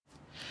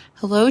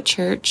Hello,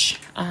 church.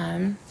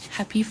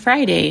 Happy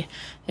Friday.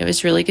 It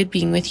was really good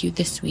being with you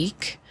this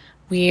week.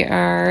 We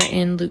are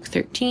in Luke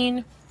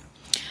 13.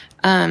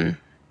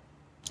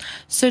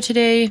 So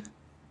today,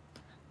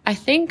 I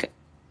think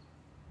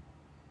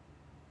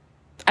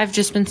I've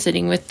just been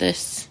sitting with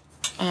this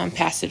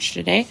passage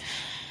today,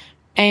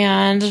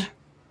 and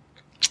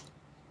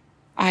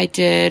I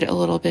did a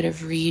little bit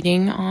of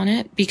reading on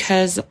it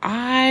because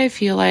I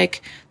feel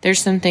like there's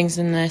some things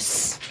in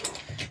this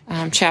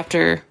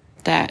chapter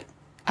that,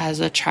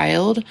 as a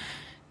child,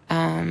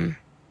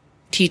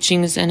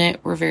 teachings in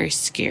it were very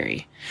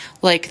scary.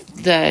 Like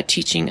the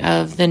teaching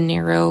of the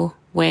narrow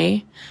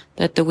way,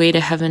 that the way to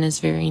heaven is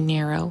very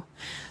narrow.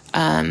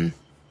 And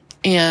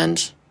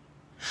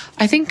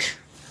I think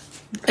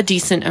a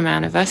decent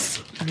amount of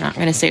us, I'm not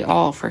going to say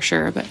all for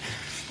sure, but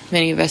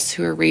many of us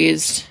who are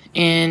raised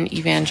in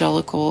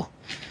evangelical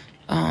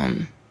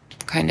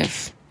kind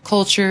of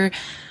culture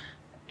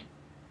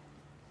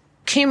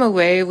came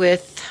away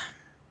with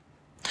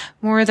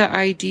more the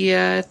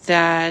idea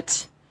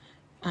that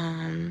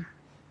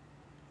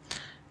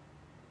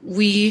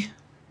we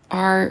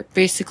are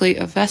basically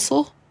a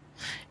vessel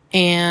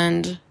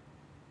and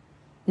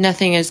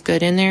nothing is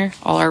good in there.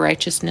 All our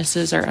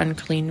righteousnesses are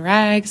unclean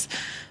rags.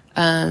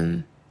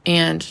 And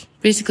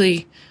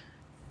basically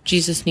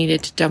Jesus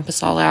needed to dump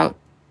us all out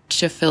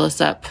to fill us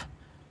up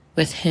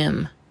with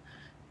him.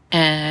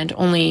 And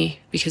only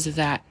because of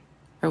that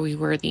are we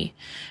worthy.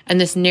 And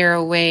this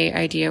narrow way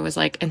idea was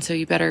like, and so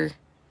you better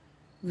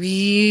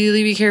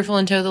really be careful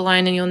and toe the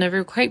line, and you'll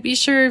never quite be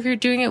sure if you're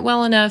doing it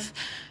well enough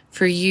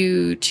for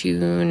you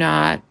to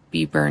not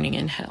be burning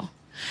in hell.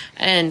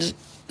 And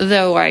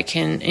though I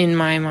can, in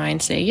my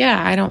mind, say,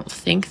 yeah, I don't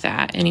think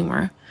that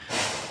anymore.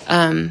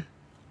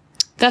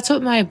 That's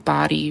what my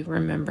body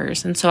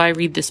remembers. And so I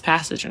read this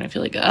passage and I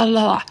feel like,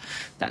 oh,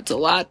 that's a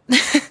lot.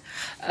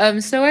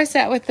 So I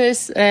sat with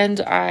this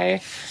and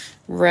I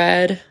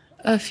read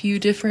a few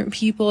different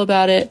people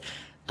about it.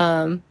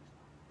 Patheos.com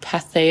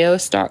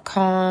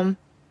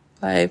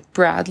by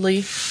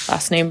Bradley,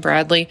 last name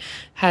Bradley,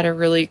 had a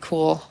really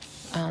cool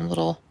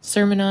little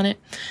sermon on it.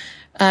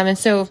 And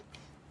so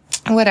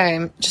what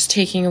I'm just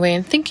taking away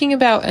and thinking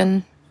about,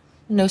 and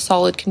no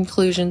solid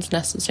conclusions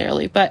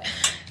necessarily, but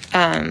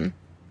what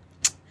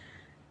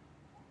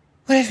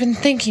I've been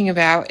thinking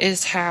about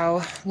is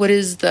what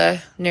is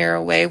the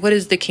narrow way? What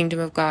is the kingdom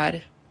of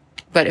God?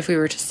 But if we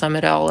were to sum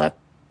it all up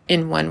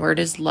in one word,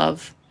 is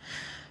love.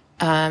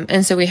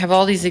 And so we have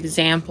all these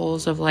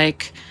examples of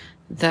like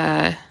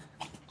the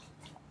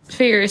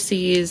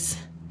Pharisees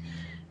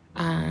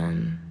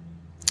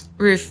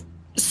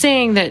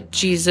saying that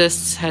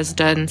Jesus has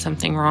done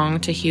something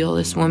wrong to heal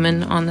this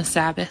woman on the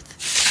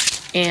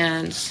Sabbath.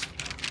 And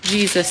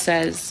Jesus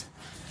says,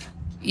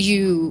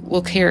 you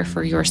will care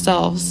for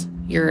yourselves,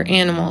 your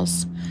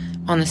animals,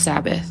 on the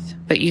Sabbath,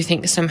 but you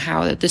think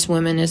somehow that this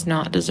woman is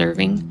not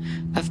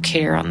deserving of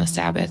care on the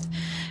Sabbath.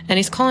 And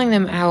he's calling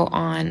them out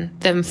on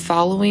them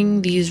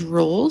following these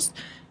rules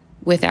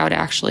without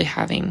actually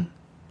having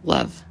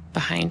love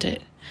behind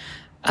it.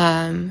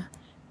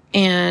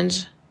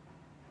 And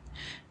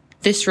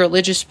this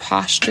religious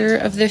posture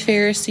of the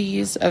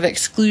Pharisees, of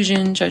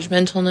exclusion,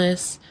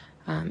 judgmentalness,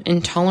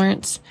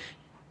 intolerance,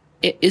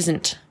 it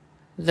isn't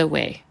the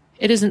way.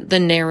 It isn't the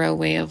narrow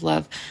way of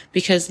love,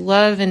 because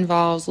love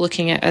involves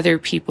looking at other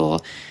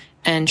people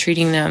and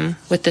treating them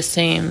with the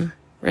same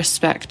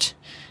respect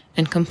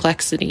and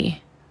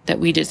complexity that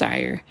we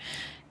desire.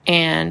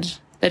 And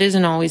that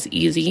isn't always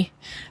easy,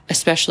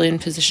 especially in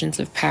positions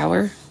of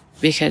power,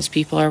 because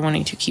people are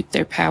wanting to keep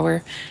their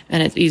power,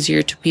 and it's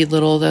easier to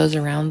belittle those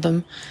around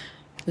them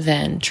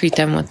than treat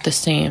them with the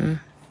same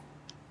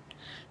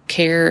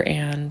care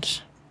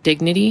and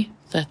dignity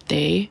that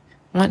they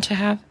want to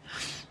have.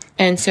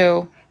 And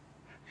so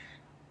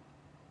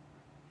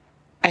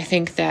I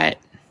think that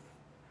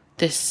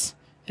this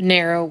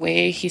narrow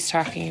way he's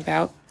talking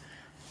about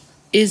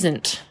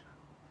isn't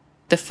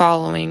the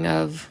following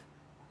of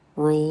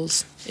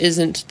rules,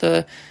 isn't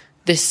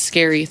this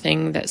scary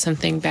thing that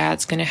something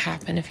bad's going to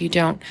happen if you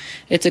don't.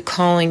 It's a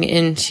calling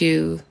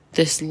into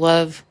this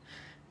love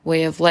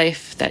way of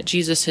life that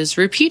Jesus has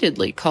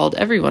repeatedly called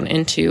everyone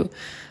into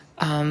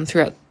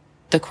throughout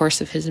the course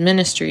of his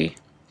ministry.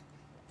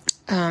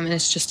 And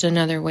it's just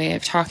another way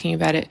of talking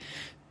about it,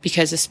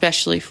 because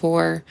especially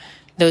for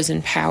those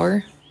in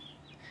power,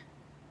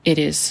 it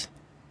is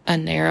a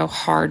narrow,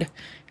 hard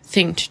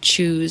thing to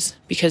choose,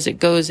 because it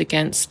goes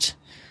against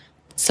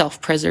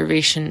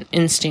self-preservation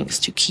instincts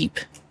to keep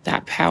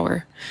that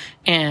power.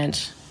 And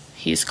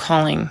he's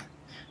calling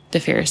the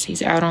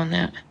Pharisees out on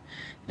that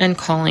and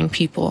calling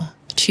people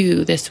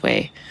to this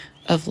way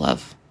of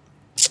love.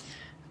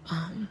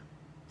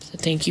 So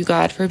thank you,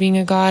 God, for being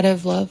a God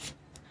of love.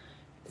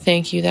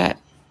 Thank you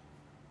that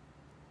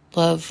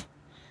love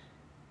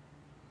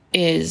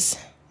is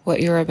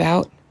what you're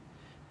about,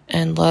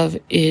 and love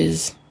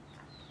is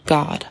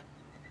God,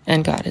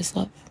 and God is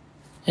love.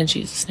 In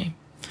Jesus' name.